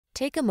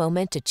Take a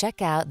moment to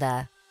check out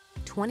the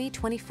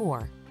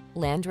 2024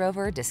 Land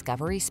Rover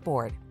Discovery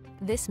Sport.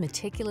 This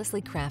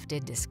meticulously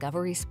crafted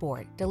Discovery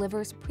Sport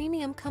delivers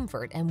premium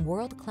comfort and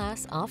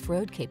world-class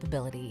off-road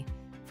capability.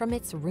 From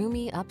its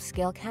roomy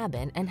upscale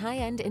cabin and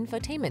high-end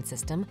infotainment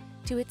system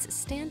to its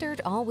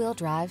standard all-wheel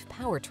drive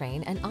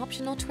powertrain and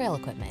optional trail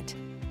equipment,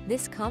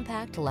 this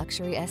compact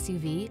luxury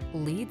SUV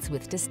leads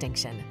with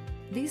distinction.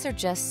 These are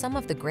just some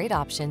of the great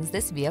options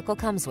this vehicle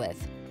comes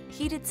with: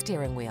 heated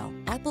steering wheel,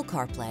 Apple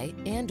CarPlay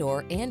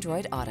and/or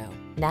Android Auto,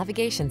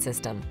 navigation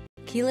system,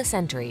 keyless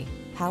entry,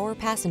 power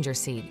passenger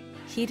seat,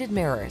 heated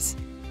mirrors,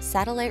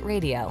 satellite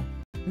radio,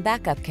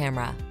 backup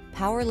camera,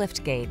 power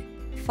liftgate,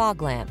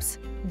 fog lamps.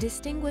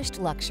 Distinguished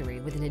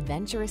luxury with an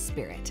adventurous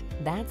spirit.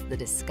 That's the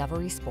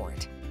Discovery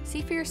Sport.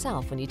 See for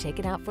yourself when you take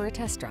it out for a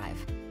test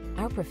drive.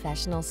 Our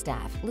professional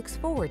staff looks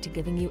forward to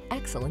giving you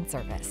excellent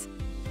service.